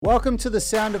Welcome to the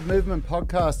Sound of Movement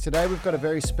podcast. Today we've got a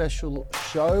very special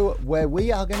show where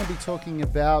we are going to be talking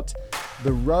about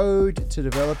the road to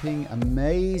developing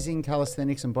amazing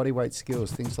calisthenics and bodyweight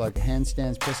skills. Things like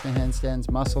handstands, press-to handstands,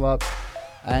 muscle ups,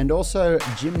 and also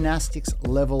gymnastics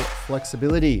level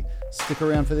flexibility. Stick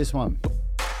around for this one.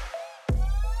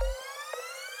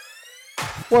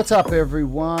 What's up,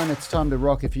 everyone? It's time to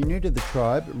rock. If you're new to the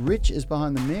tribe, Rich is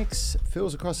behind the mix.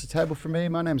 Phil's across the table from me.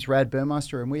 My name's Rad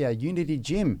Burmeister, and we are Unity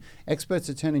Gym, experts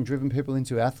at turning driven people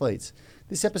into athletes.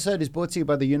 This episode is brought to you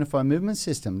by the Unify Movement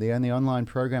System, the only online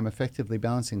program effectively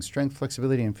balancing strength,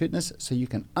 flexibility, and fitness so you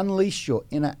can unleash your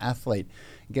inner athlete.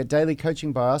 Get daily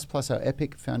coaching by us, plus our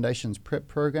epic Foundations Prep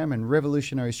program and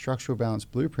revolutionary structural balance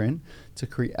blueprint to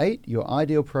create your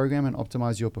ideal program and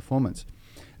optimize your performance.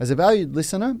 As a valued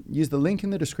listener, use the link in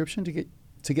the description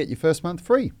to get your first month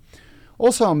free.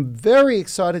 Also, I'm very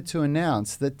excited to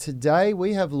announce that today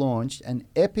we have launched an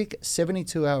epic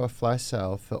 72-hour flash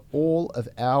sale for all of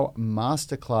our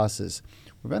masterclasses.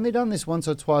 We've only done this once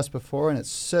or twice before, and it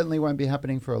certainly won't be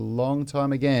happening for a long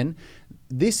time again.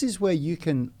 This is where you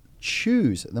can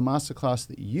choose the masterclass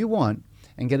that you want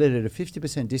and get it at a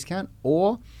 50% discount,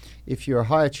 or if you're a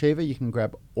high achiever, you can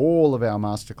grab all of our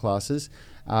masterclasses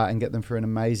and get them for an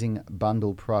amazing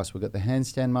bundle price. We've got the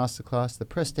handstand masterclass, the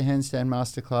press to handstand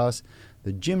masterclass,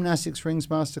 the gymnastics rings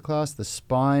masterclass, the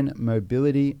spine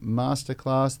mobility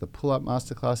masterclass, the pull-up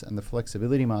masterclass, and the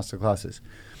flexibility masterclasses.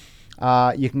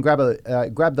 You can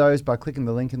grab those by clicking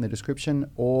the link in the description,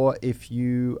 or if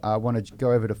you want to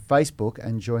go over to Facebook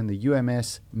and join the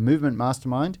UMS Movement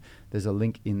Mastermind, there's a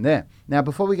link in there. Now,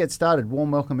 before we get started,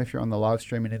 warm welcome if you're on the live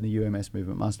stream and in the UMS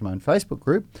Movement Mastermind Facebook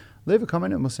group. Leave a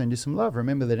comment and we'll send you some love.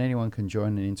 Remember that anyone can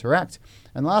join and interact.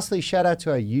 And lastly, shout out to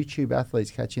our YouTube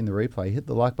athletes catching the replay. Hit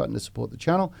the like button to support the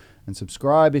channel and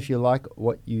subscribe if you like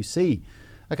what you see.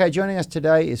 Okay, joining us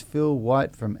today is Phil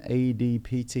White from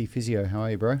ADPT Physio. How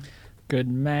are you, bro? Good,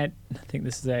 Matt. I think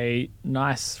this is a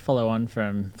nice follow-on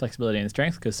from flexibility and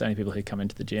strength, because so many people who come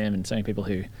into the gym and so many people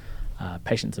who are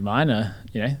patients of mine are,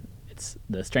 it's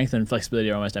the strength and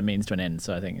flexibility are almost a means to an end.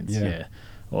 So I think it's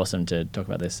awesome to talk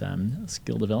about this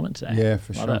skill development today. Yeah,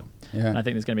 for sure. Yeah. And I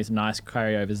think there's going to be some nice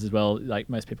carryovers as well. Like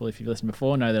most people, if you've listened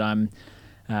before, know that I'm,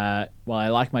 while I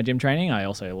like my gym training, I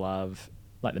also love,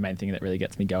 like, the main thing that really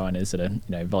gets me going is sort of,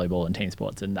 volleyball and team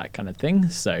sports and that kind of thing.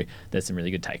 So there's some really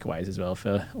good takeaways as well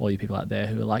for all you people out there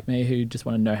who are like me, who just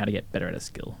want to know how to get better at a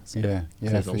skill. So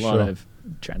there's a lot of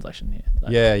translation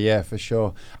here. Yeah, for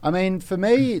sure. I mean, for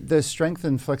me, the strength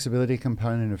and flexibility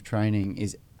component of training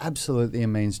is absolutely a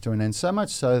means to an end, so much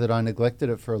so that I neglected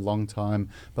it for a long time,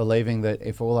 believing that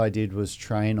if all I did was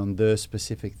train on the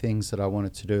specific things that I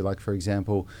wanted to do, like, for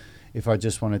example, if I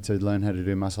just wanted to learn how to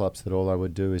do muscle ups, that all I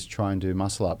would do is try and do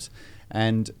muscle ups.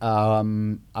 And I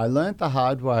learned the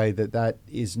hard way that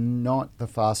is not the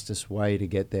fastest way to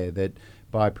get there, that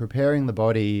by preparing the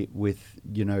body with,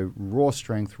 raw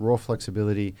strength, raw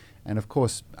flexibility, and of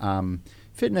course,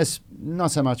 fitness,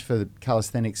 not so much for the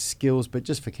calisthenics skills, but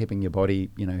just for keeping your body,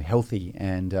 healthy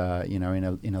and,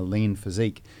 in a lean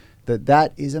physique,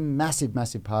 that is a massive,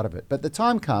 massive part of it. But the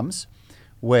time comes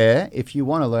where if you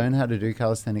want to learn how to do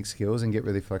calisthenic skills and get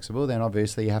really flexible, then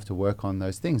obviously you have to work on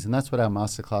those things. And that's what our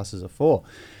masterclasses are for.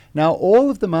 Now, all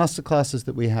of the masterclasses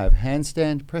that we have,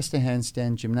 handstand, press to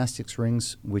handstand, gymnastics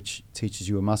rings, which teaches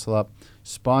you a muscle up,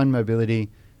 spine mobility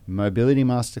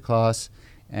masterclass,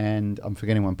 and I'm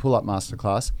forgetting one, pull-up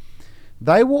masterclass,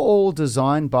 they were all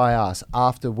designed by us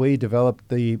after we developed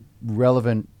the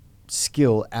relevant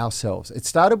skill ourselves. It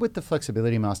started with the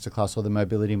flexibility masterclass or the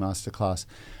mobility masterclass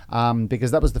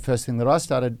because that was the first thing that I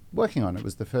started working on. It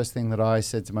was the first thing that I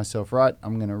said to myself, right,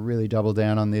 I'm going to really double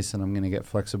down on this and I'm going to get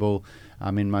flexible.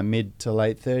 I'm in my mid to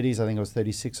late 30s. I think I was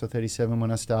 36 or 37 when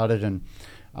I started, and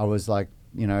I was like,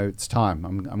 it's time.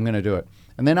 I'm going to do it.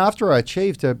 And then after I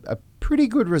achieved a pretty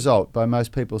good result by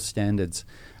most people's standards,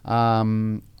 we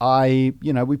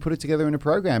put it together in a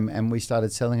program and we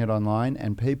started selling it online,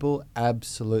 and people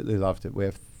absolutely loved it. We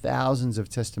have thousands of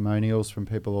testimonials from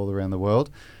people all around the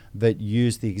world that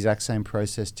use the exact same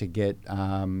process to get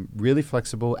really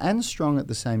flexible and strong at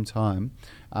the same time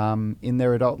in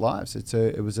their adult lives.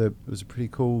 It was a pretty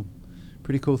cool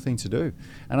thing to do.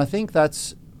 And I think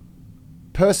that's,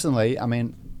 personally, I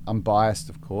mean, I'm biased,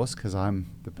 of course, because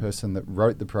I'm the person that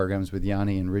wrote the programs with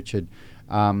Yanni and Richard,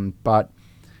 but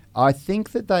I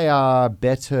think that they are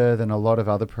better than a lot of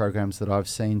other programs that I've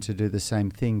seen to do the same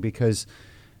thing, because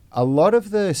a lot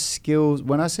of the skills,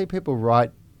 when I see people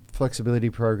write flexibility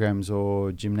programs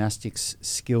or gymnastics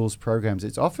skills programs,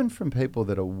 it's often from people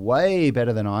that are way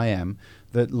better than I am,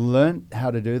 that learned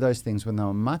how to do those things when they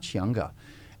were much younger.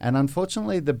 And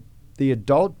unfortunately, the the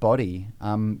adult body,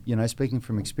 speaking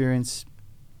from experience,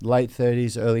 late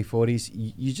 30s, early 40s,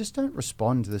 you just don't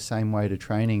respond the same way to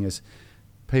training as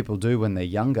people do when they're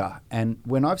younger. And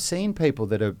when I've seen people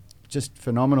that are just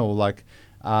phenomenal, like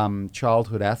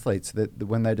childhood athletes, that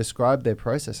when they describe their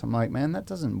process, I'm like, man, that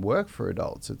doesn't work for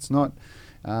adults. It's not,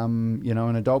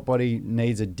 an adult body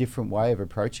needs a different way of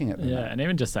approaching it. Yeah, and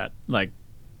even just that, like,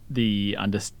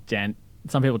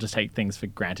 some people just take things for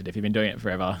granted. If you've been doing it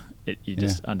forever, you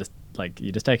just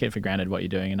take it for granted what you're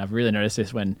doing. And I've really noticed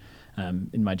this when,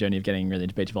 in my journey of getting really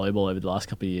into beach volleyball over the last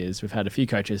couple of years, we've had a few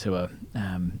coaches who are,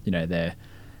 they're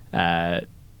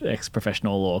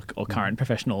ex-professional or current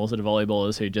professionals that are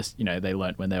volleyballers who just, they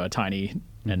learnt when they were tiny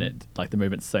and it, like, the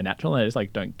movement's so natural and they just,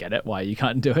 like, don't get it, why you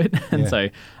can't do it. And so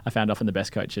I found often the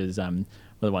best coaches were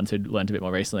the ones who'd learned a bit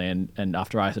more recently. And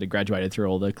after I sort of graduated through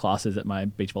all the classes at my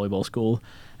beach volleyball school,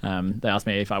 they asked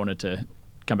me if I wanted to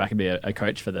come back and be a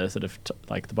coach for the sort of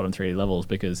the bottom 3 levels,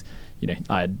 because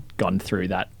I had gone through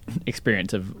that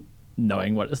experience of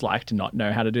knowing what it's like to not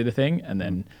know how to do the thing, and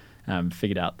then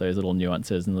figured out those little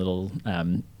nuances and little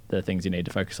the things you need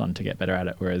to focus on to get better at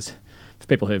it. Whereas for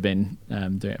people who've been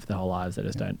doing it for their whole lives, they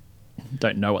just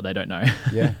don't know what they don't know.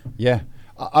 Yeah.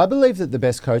 I believe that the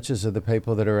best coaches are the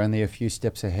people that are only a few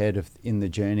steps ahead in the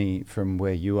journey from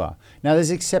where you are. Now,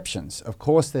 there's exceptions. Of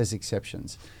course, there's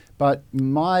exceptions. But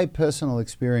my personal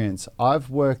experience, I've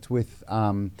worked with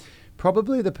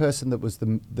probably the person that was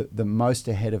the most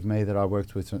ahead of me that I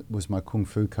worked with was my Kung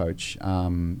Fu coach,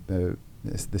 the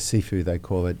Sifu, they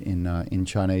call it in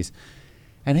Chinese.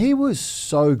 And he was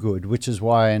so good, which is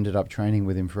why I ended up training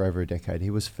with him for over a decade.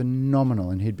 He was phenomenal,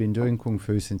 and he'd been doing Kung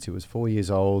Fu since he was 4 years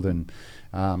old, and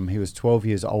he was 12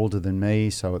 years older than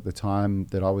me. So at the time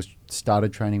that I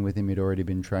started training with him, he'd already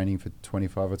been training for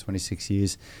 25 or 26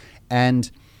 years.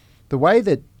 And the way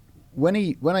that when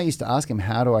I used to ask him,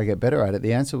 how do I get better at it?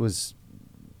 The answer was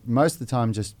most of the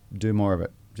time, just do more of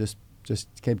it. Just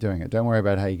keep doing it. Don't worry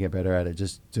about how you get better at it.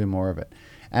 Just do more of it.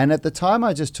 And at the time,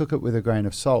 I just took it with a grain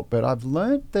of salt. But I've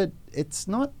learned that it's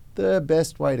not the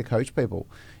best way to coach people.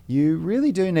 You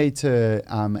really do need to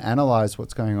analyze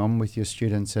what's going on with your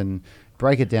students and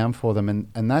break it down for them.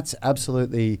 And that's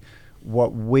absolutely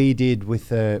what we did with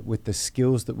the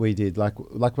skills that we did.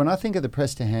 Like when I think of the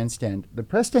press to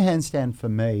handstand for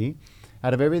me,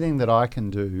 out of everything that I can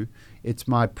do, it's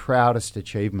my proudest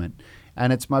achievement.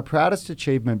 And it's my proudest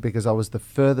achievement because I was the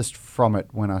furthest from it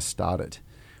when I started.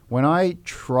 When I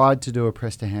tried to do a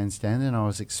press to handstand and I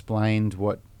was explained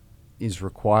what is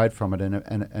required from it,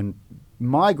 and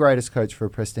my greatest coach for a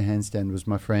press to handstand was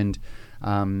my friend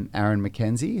Aaron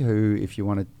McKenzie, who, if you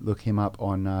want to look him up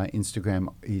on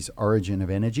Instagram, he's Origin of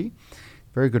Energy.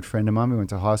 Very good friend of mine. We went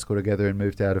to high school together and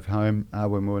moved out of home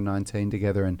when we were 19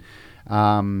 together. And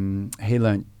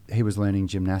he was learning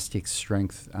gymnastics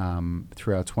strength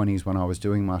through our 20s when I was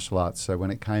doing martial arts. So when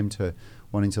it came to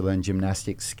wanting to learn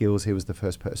gymnastics skills, he was the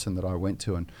first person that I went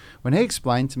to. And when he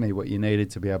explained to me what you needed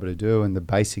to be able to do and the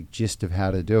basic gist of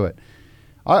how to do it,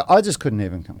 I just couldn't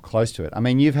even come close to it. I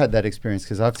mean, you've had that experience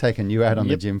because I've taken you out on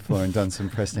the gym floor and done some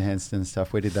press to handstand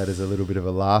stuff. We did that as a little bit of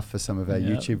a laugh for some of our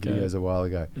YouTube videos a while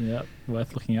ago. Yep,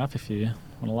 worth looking up if you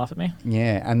want to laugh at me.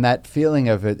 Yeah, and that feeling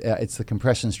of it, it's the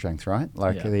compression strength, right?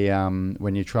 Like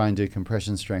when you try and do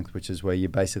compression strength, which is where you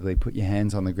basically put your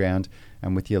hands on the ground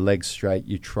and with your legs straight,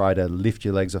 you try to lift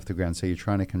your legs off the ground. So you're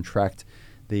trying to contract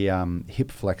the hip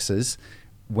flexors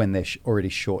when they're already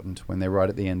shortened, when they're right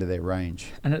at the end of their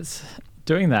range. And it's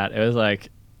doing that, it was like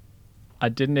I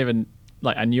didn't even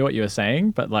I knew what you were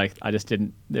saying, but I just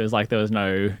didn't. There was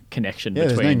no connection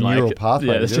between. There's no neural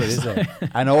pathway to do it, is there?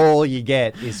 And all you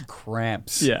get is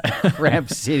cramps. Yeah, cramp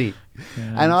city.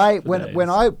 Yeah, and when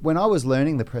I was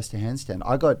learning the press to handstand,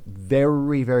 I got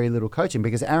very, very little coaching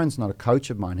because Aaron's not a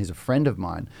coach of mine; he's a friend of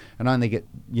mine. And I only get,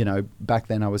 back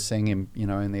then I was seeing him,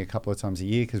 only a couple of times a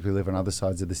year because we live on other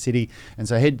sides of the city, and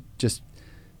so he'd just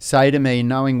say to me,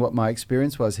 knowing what my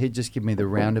experience was, he'd just give me the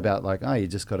roundabout, you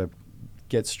just got to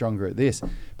get stronger at this.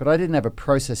 But I didn't have a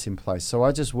process in place. So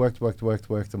I just worked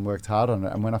and worked hard on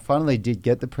it. And when I finally did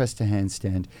get the press to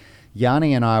handstand,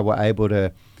 Yanni and I were able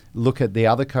to look at the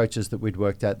other coaches that we'd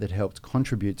worked at that helped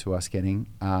contribute to us getting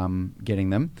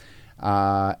them.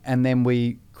 And then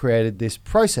we created this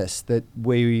process that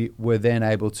we were then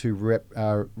able to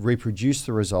reproduce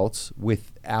the results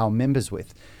with our members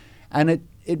with. And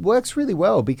it works really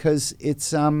well because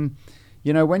it's, when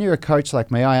you're a coach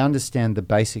like me, I understand the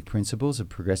basic principles of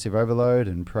progressive overload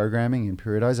and programming and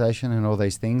periodization and all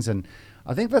these things. And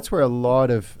I think that's where a lot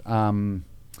of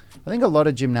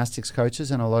gymnastics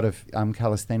coaches and a lot of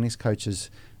calisthenics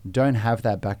coaches don't have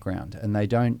that background and they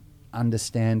don't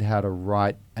understand how to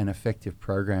write an effective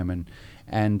program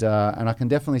And I can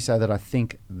definitely say that I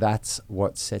think that's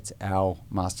what sets our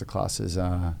masterclasses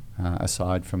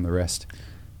aside from the rest.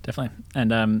 Definitely.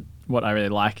 And what I really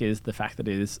like is the fact that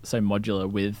it is so modular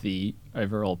with the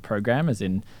overall program, as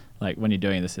in, like, when you're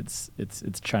doing this,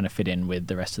 it's trying to fit in with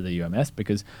the rest of the UMS,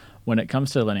 because when it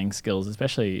comes to learning skills,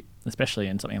 especially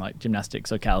in something like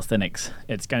gymnastics or calisthenics,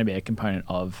 it's going to be a component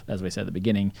of, as we said at the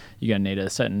beginning, you're going to need a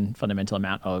certain fundamental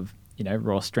amount of,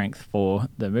 raw strength for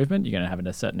the movement. You're going to have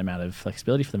a certain amount of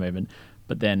flexibility for the movement,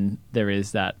 but then there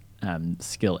is that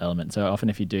skill element. So often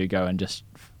if you do go and just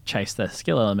chase the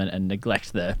skill element and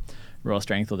neglect the raw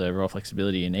strength or the raw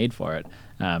flexibility you need for it,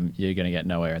 you're going to get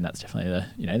nowhere. And that's definitely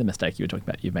the mistake you were talking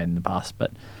about you've made in the past.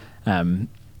 But and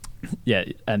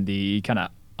the kind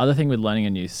of other thing with learning a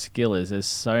new skill is there's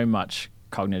so much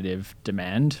cognitive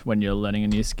demand when you're learning a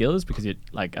new skills, because you,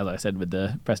 like, as I said, with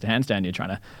the press to handstand, you're trying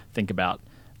to think about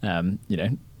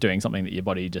doing something that your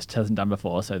body just hasn't done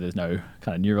before, so there's no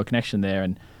kind of neural connection there.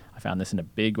 And I found this in a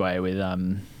big way with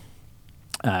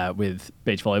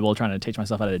beach volleyball, trying to teach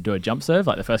myself how to do a jump serve.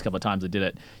 Like, the first couple of times I did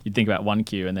it, you'd think about one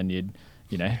cue, and then you'd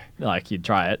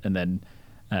try it, and then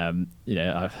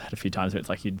I've had a few times where it's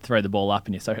like you'd throw the ball up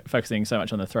and you're focusing so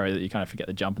much on the throw that you kind of forget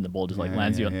the jump, and the ball just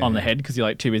lands you on the head because you're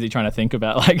like too busy trying to think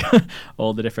about like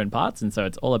all the different parts. And so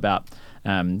it's all about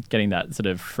getting that sort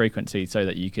of frequency so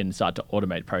that you can start to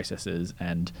automate processes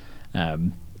and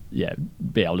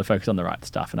be able to focus on the right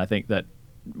stuff. And I think that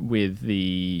with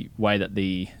the way that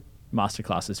the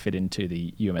masterclasses fit into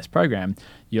the UMS program,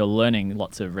 you're learning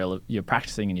you're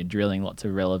practicing and you're drilling lots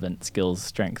of relevant skills,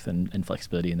 strength and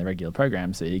flexibility in the regular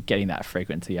program. So you're getting that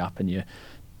frequency up and you're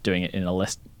doing it in a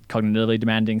less cognitively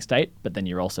demanding state, but then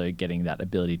you're also getting that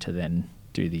ability to then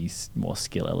do these more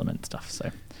skill element stuff. So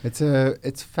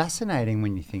it's fascinating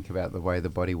when you think about the way the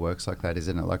body works like that,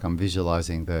 isn't it? Like, I'm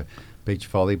visualizing the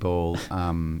beach volleyball,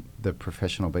 the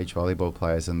professional beach volleyball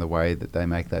players, and the way that they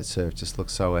make that serve just look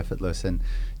so effortless. And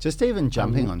just even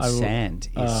jumping on sand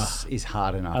is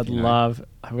hard enough.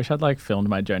 I wish I'd filmed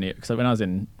my journey, because when I was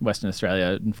in Western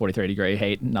Australia in 43-degree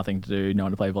heat, nothing to do, no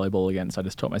one to play volleyball against, I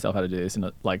just taught myself how to do this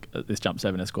in this jump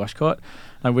serve in a squash court.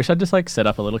 I wish I'd just set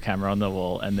up a little camera on the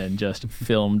wall and then just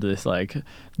filmed this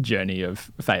journey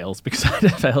of fails, because I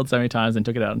failed so many times and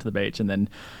took it out onto the beach and then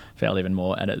failed even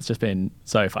more. And it's just been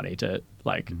so funny to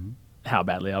how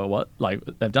badly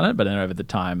they've done it, but then over the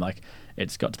time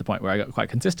it's got to the point where I got quite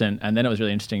consistent, and then it was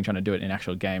really interesting trying to do it in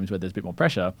actual games where there's a bit more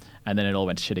pressure, and then it all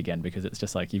went to shit again, because it's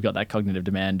just you've got that cognitive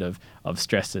demand of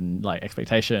stress and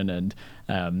expectation and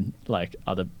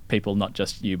other people, not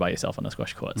just you by yourself on a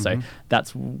squash court. So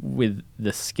that's with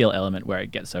the skill element where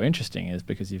it gets so interesting, is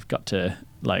because you've got to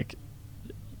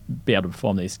be able to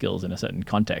perform these skills in a certain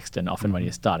context. And often when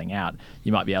you're starting out,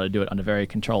 you might be able to do it under very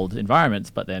controlled environments,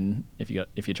 but then if you're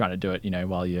trying to do it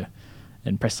while you're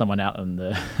and press someone out on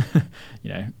the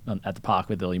at the park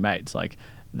with all your mates,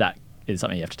 that is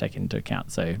something you have to take into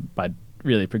account. So by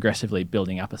really progressively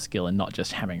building up a skill and not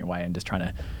just hammering away and just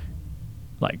trying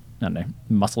to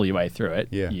muscle your way through it,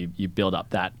 you build up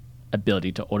that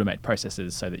ability to automate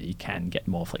processes so that you can get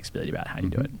more flexibility about how you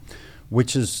do it.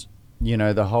 Which is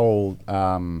the whole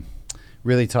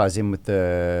really ties in with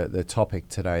the topic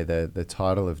today, the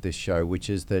title of this show, which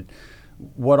is that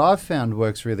what I've found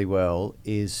works really well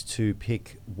is to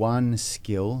pick one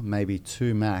skill, maybe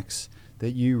two max,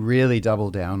 that you really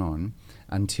double down on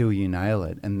until you nail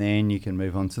it, and then you can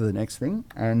move on to the next thing.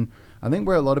 And I think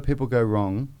where a lot of people go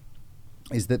wrong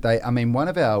is that one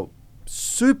of our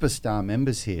superstar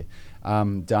members here,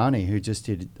 Dani, who just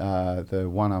did the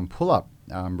one-arm pull-up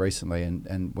recently,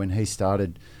 and when he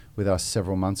started with us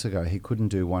several months ago, he couldn't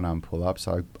do one-arm pull-up,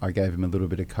 so I gave him a little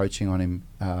bit of coaching on him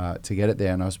to get it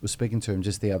there. And I was speaking to him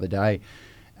just the other day,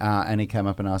 and he came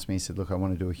up and asked me, he said, look, I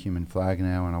want to do a human flag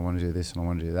now, and I want to do this and I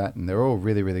want to do that. And they're all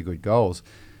really, really good goals.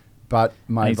 But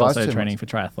my he's advice also training for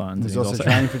triathlons. He's also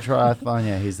training for triathlon.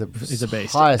 Yeah, he's a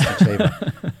beast. Highest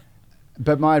achiever.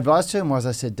 But my advice to him was,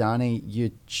 I said, Dani, you're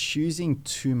choosing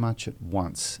too much at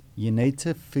once. You need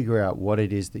to figure out what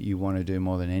it is that you want to do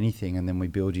more than anything, and then we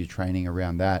build your training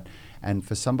around that. And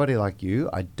for somebody like you,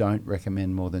 I don't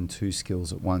recommend more than two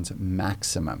skills at once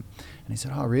maximum. And he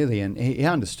said, oh, really? And he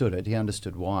understood it. He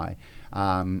understood why.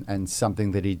 And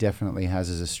something that he definitely has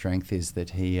as a strength is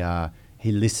that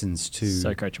he listens to...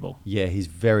 So coachable. Yeah, he's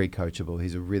very coachable.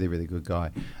 He's a really, really good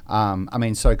guy.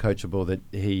 So coachable that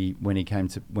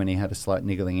when he had a slight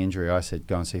niggling injury, I said,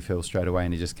 go and see Phil straight away,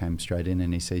 and he just came straight in,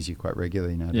 and he sees you quite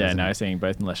regularly now. Yeah, no, seeing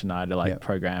both Nilesh and I to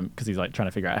program, because he's trying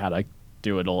to figure out how to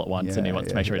do it all at once, and he wants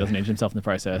to make sure he doesn't injure himself in the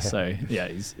process. So yeah,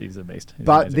 he's a beast. He's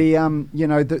but amazing.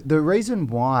 the reason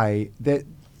why that...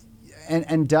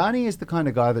 and Dani is the kind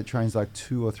of guy that trains like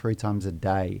 2 or 3 times a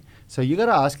day. So you got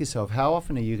to ask yourself, how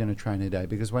often are you going to train a day?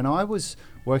 Because when I was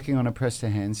working on a press to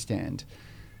handstand,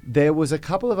 there was a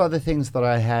couple of other things that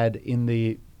I had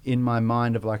in my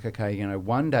mind of like, okay, you know,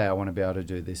 one day I want to be able to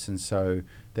do this. And so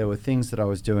there were things that I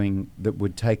was doing that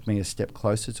would take me a step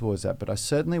closer towards that, but I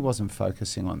certainly wasn't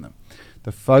focusing on them.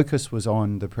 The focus was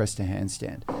on the press to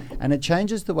handstand. And it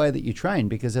changes the way that you train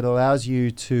because it allows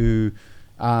you to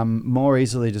more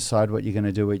easily decide what you're going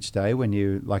to do each day. When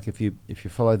you, like if you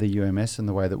follow the UMS and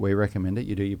the way that we recommend it,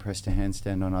 you do your press to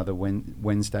handstand on either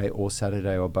Wednesday or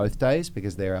Saturday or both days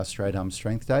because they're our straight arm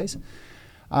strength days.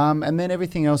 And then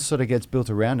everything else sort of gets built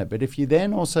around it. But if you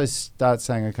then also start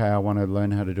saying, okay, I want to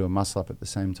learn how to do a muscle up at the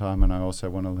same time, and I also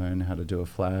want to learn how to do a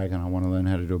flag, and I want to learn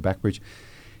how to do a back bridge,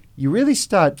 you really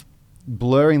start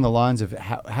blurring the lines of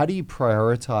how do you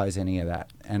prioritize any of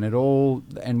that? And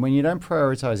when you don't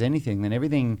prioritize anything, then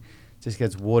everything just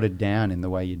gets watered down in the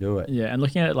way you do it. Yeah, and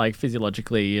looking at it like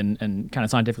physiologically and kind of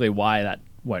scientifically why that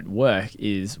won't work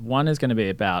is one is going to be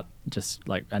about just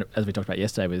like, as we talked about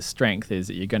yesterday with strength, is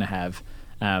that you're going to have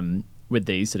with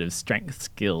these sort of strength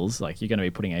skills, like you're going to be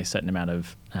putting a certain amount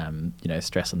of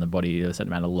stress on the body, a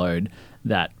certain amount of load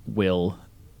that will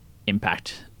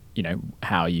impact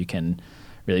how you can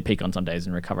really peak on some days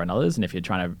and recover on others. And if you're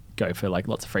trying to go for like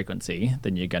lots of frequency,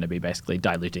 then you're going to be basically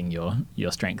diluting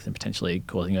your strength and potentially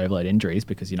causing overload injuries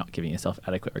because you're not giving yourself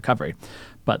adequate recovery.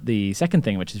 But the second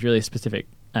thing, which is really specific,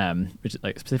 which is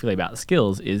like specifically about the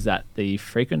skills, is that the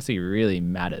frequency really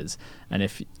matters. And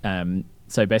if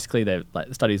so basically the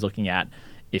studies looking at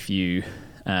if you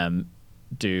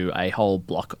do a whole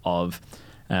block of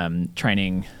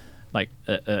training like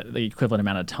the equivalent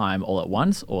amount of time all at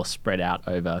once or spread out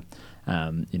over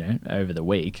over the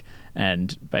week,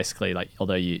 and basically like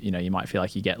although you might feel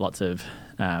like you get lots of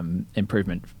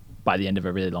improvement by the end of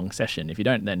a really long session, if you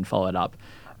don't then follow it up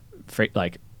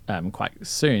quite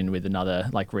soon with another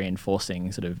like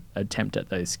reinforcing sort of attempt at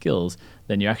those skills,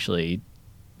 then you actually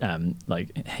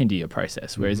hinder your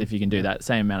process. Whereas if you can do that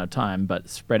same amount of time but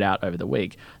spread out over the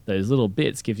week, those little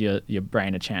bits give your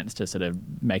brain a chance to sort of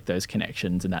make those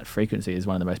connections, and that frequency is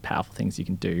one of the most powerful things you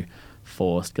can do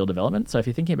for skill development. So if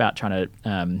you're thinking about trying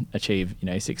to achieve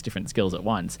 6 different skills at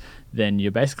once, then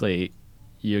you're going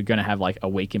to have like a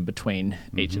week in between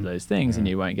each of those things, and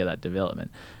you won't get that development.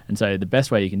 And so the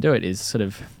best way you can do it is sort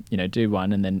of do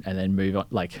one and then move on,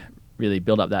 like really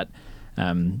build up that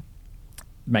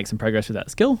make some progress with that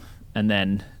skill, and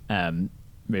then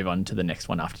move on to the next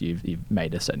one after you've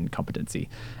made a certain competency.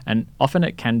 And often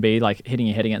it can be like hitting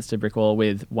your head against a brick wall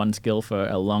with one skill for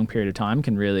a long period of time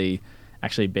can really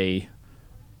actually be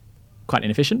quite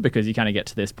inefficient, because you kind of get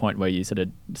to this point where you sort of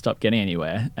stop getting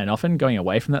anywhere, and often going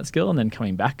away from that skill and then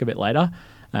coming back a bit later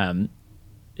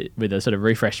with a sort of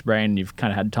refreshed brain, you've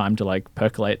kind of had time to like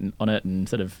percolate on it and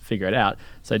sort of figure it out.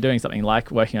 So doing something like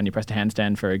working on your press to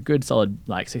handstand for a good solid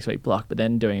like 6-week block, but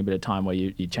then doing a bit of time where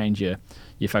you change your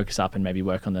focus up and maybe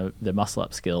work on the muscle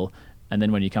up skill, and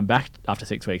then when you come back after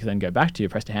 6 weeks then go back to your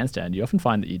press to handstand, you often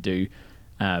find that you do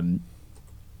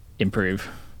improve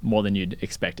more than you'd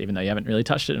expect, even though you haven't really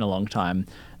touched it in a long time.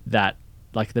 That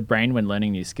like the brain when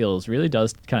learning new skills really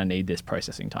does kind of need this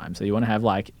processing time. So you want to have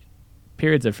like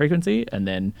periods of frequency and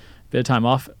then a bit of time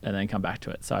off and then come back to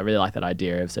it. So I really like that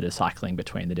idea of sort of cycling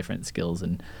between the different skills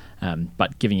and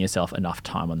but giving yourself enough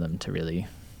time on them to really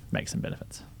make some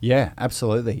benefits. Yeah,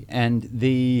 absolutely. And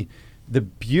the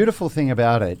beautiful thing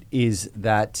about it is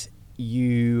that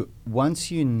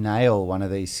once you nail one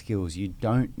of these skills, you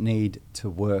don't need to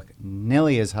work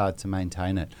nearly as hard to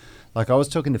maintain it. Like I was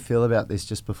talking to Phil about this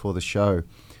just before the show.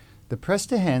 The press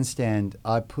to handstand,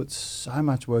 I put so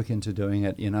much work into doing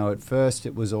it. At first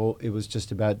it was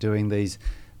just about doing these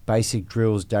basic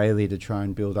drills daily to try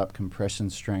and build up compression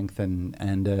strength and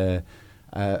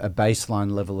a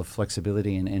baseline level of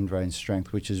flexibility and end range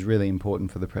strength, which is really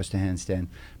important for the press to handstand.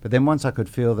 But then once I could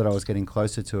feel that I was getting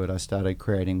closer to it, I started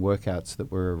creating workouts that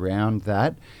were around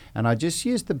that. And I just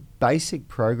used the basic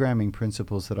programming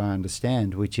principles that I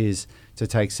understand, which is to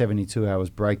take 72 hours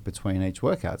break between each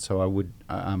workout. So I would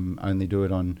only do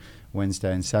it on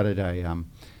Wednesday and Saturday.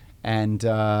 And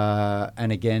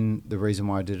again, the reason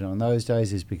why I did it on those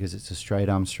days is because it's a straight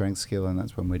arm strength skill, and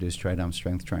that's when we do straight arm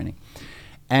strength training.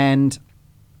 And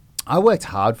I worked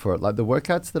hard for it. Like the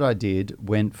workouts that I did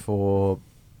went for,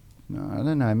 I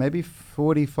don't know, maybe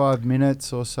 45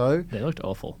 minutes or so. They looked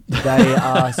awful. They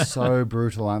are so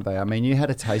brutal, aren't they? I mean, you had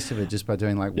a taste of it just by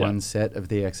doing one set of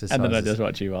the exercises. And then I just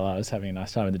watch you while I was having a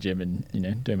nice time in the gym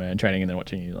and doing my own training, and then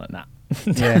watching you like, nah.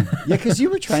 Yeah, because you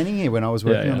were training here when I was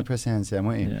working on the press handstand,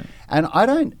 weren't you? Yeah. And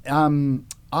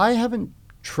I haven't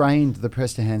trained the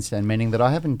press to handstand, meaning that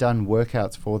I haven't done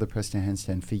workouts for the press to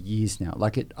handstand for years now.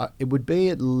 Like it would be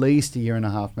at least a year and a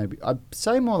half, maybe. I'd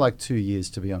say more like 2 years,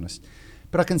 to be honest.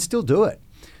 But I can still do it.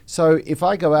 So if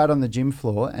I go out on the gym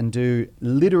floor and do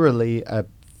literally a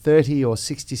 30 or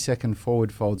 60 second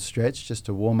forward fold stretch just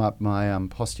to warm up my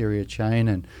posterior chain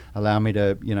and allow me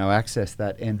to, access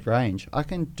that end range, I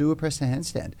can do a press to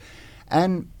handstand.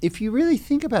 And if you really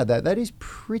think about that, that is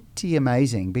pretty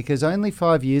amazing, because only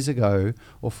 5 years ago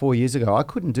or 4 years ago, I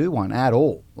couldn't do one at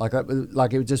all. Like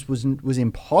it just was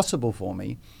impossible for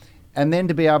me. And then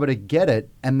to be able to get it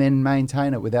and then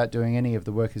maintain it without doing any of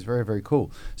the work is very, very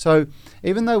cool. So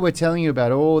even though we're telling you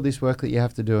about all this work that you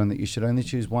have to do and that you should only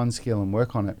choose one skill and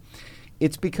work on it,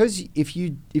 it's because if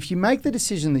you make the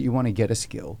decision that you want to get a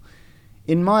skill,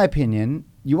 in my opinion,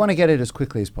 you want to get it as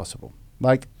quickly as possible.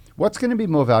 Like, what's going to be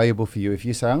more valuable for you if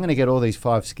you say, I'm going to get all these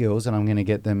 5 skills and I'm going to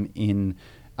get them in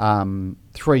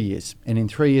 3 years. And in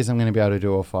 3 years, I'm going to be able to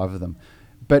do all 5 of them.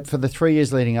 But for the 3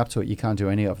 years leading up to it, you can't do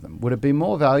any of them. Would it be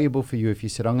more valuable for you if you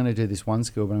said, I'm going to do this one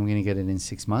skill, but I'm going to get it in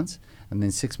 6 months, and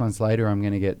then 6 months later, I'm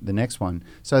going to get the next one,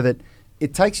 so that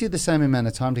it takes you the same amount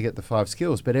of time to get the 5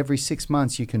 skills, but every 6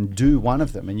 months you can do one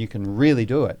of them and you can really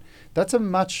do it? That's a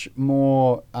much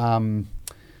more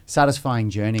satisfying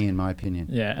journey, in my opinion.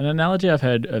 Yeah, an analogy I've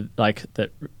heard of,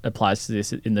 that applies to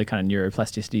this in the kind of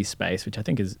neuroplasticity space, which I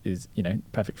think is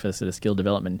perfect for sort of skill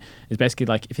development, is basically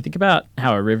like, if you think about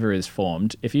how a river is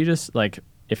formed, if you just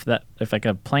if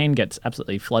a plain gets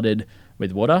absolutely flooded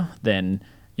with water, then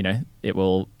it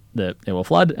will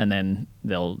flood, and then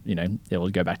it will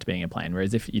go back to being a plain.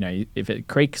 Whereas if a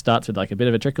creek starts with like a bit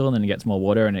of a trickle and then it gets more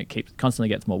water and it constantly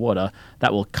gets more water,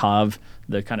 that will carve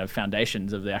the kind of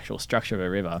foundations of the actual structure of a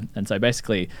river. And so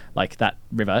basically, like, that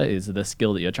river is the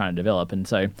skill that you're trying to develop. And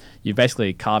so you've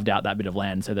basically carved out that bit of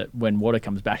land so that when water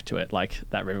comes back to it, like,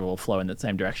 that river will flow in the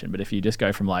same direction. But if you just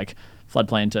go from like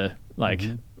floodplain to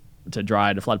to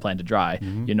dry to floodplain to dry,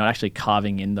 you're not actually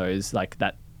carving in those, like,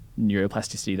 that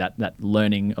neuroplasticity, that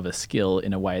learning of a skill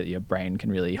in a way that your brain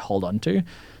can really hold on to.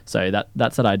 So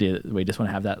that's that idea that we just want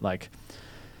to have that, like,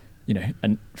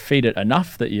 and feed it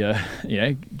enough that you're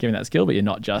giving that skill, but you're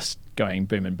not just going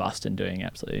boom and bust and doing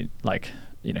absolutely, like,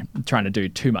 trying to do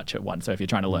too much at once. So if you're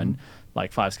trying to learn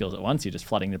like 5 skills at once, you're just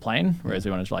flooding the plain, whereas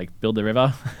we want to, like, build the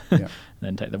river and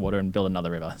then take the water and build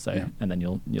another river. So and then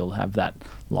you'll have that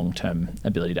long-term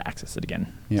ability to access it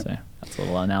again. So that's a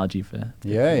little analogy for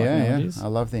analogies. I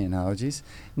love the analogies.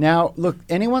 Now, look,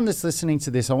 anyone that's listening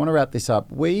to this, I want to wrap this up.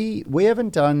 We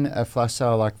haven't done a flash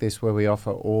sale like this where we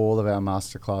offer all of our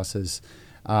masterclasses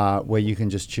where you can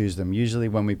just choose them. Usually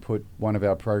when we put one of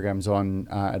our programs on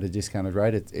at a discounted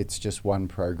rate, it's just one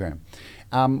program.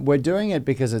 We're doing it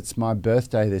because it's my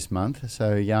birthday this month.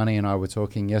 So Yanni and I were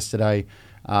talking yesterday.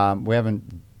 We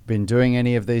haven't been doing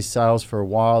any of these sales for a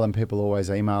while, and people always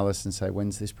email us and say,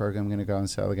 when's this program going to go on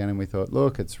sale again? And we thought,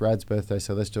 look, it's Rad's birthday,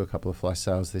 so let's do a couple of flash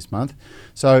sales this month.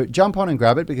 So jump on and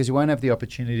grab it, because you won't have the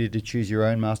opportunity to choose your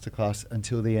own masterclass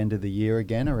until the end of the year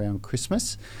again, around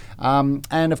Christmas.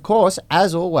 And of course,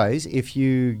 as always, if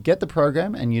you get the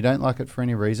program and you don't like it for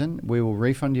any reason, we will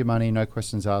refund your money, no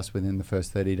questions asked, within the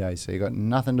first 30 days. So you've got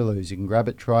nothing to lose. You can grab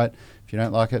it, try it. If you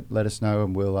don't like it, let us know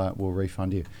and we'll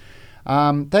refund you.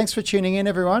 Thanks for tuning in,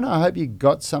 everyone. I hope you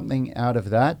got something out of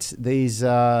that.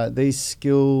 These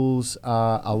skills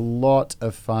are a lot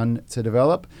of fun to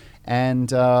develop,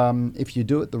 and if you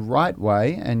do it the right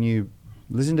way and you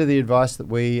listen to the advice that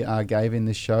we gave in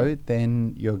this show,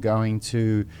 then you're going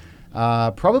to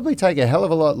probably take a hell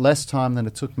of a lot less time than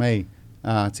it took me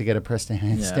to get a press to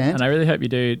handstand. Yeah, and I really hope you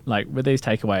do, like, with these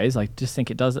takeaways, like, just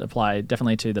think it does apply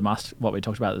definitely to what we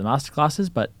talked about at the master classes,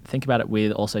 but think about it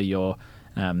with also your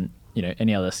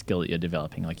any other skill that you're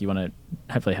developing. Like, you want to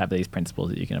hopefully have these principles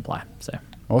that you can apply. So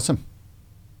awesome.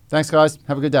 Thanks, guys.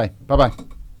 Have a good day. Bye-bye.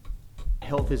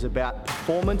 Health is about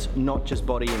performance, not just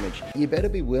body image. You better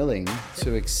be willing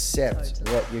to accept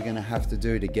what you're going to have to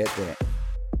do to get there.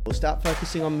 We'll start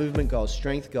focusing on movement goals,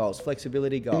 strength goals,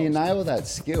 flexibility goals. When you nail that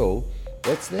skill,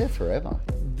 it's there forever.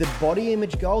 The body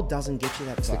image goal doesn't get you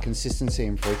that far. It's the consistency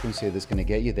and frequency that's going to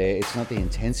get you there. It's not the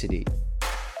intensity.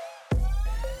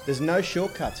 There's no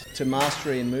shortcuts to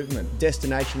mastery and movement.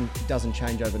 Destination doesn't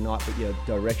change overnight, but your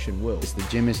direction will. The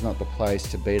gym is not the place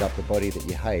to beat up the body that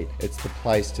you hate. It's the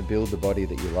place to build the body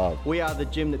that you love. We are the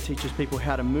gym that teaches people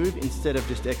how to move instead of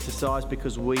just exercise,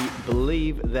 because we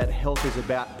believe that health is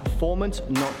about performance,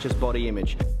 not just body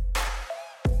image.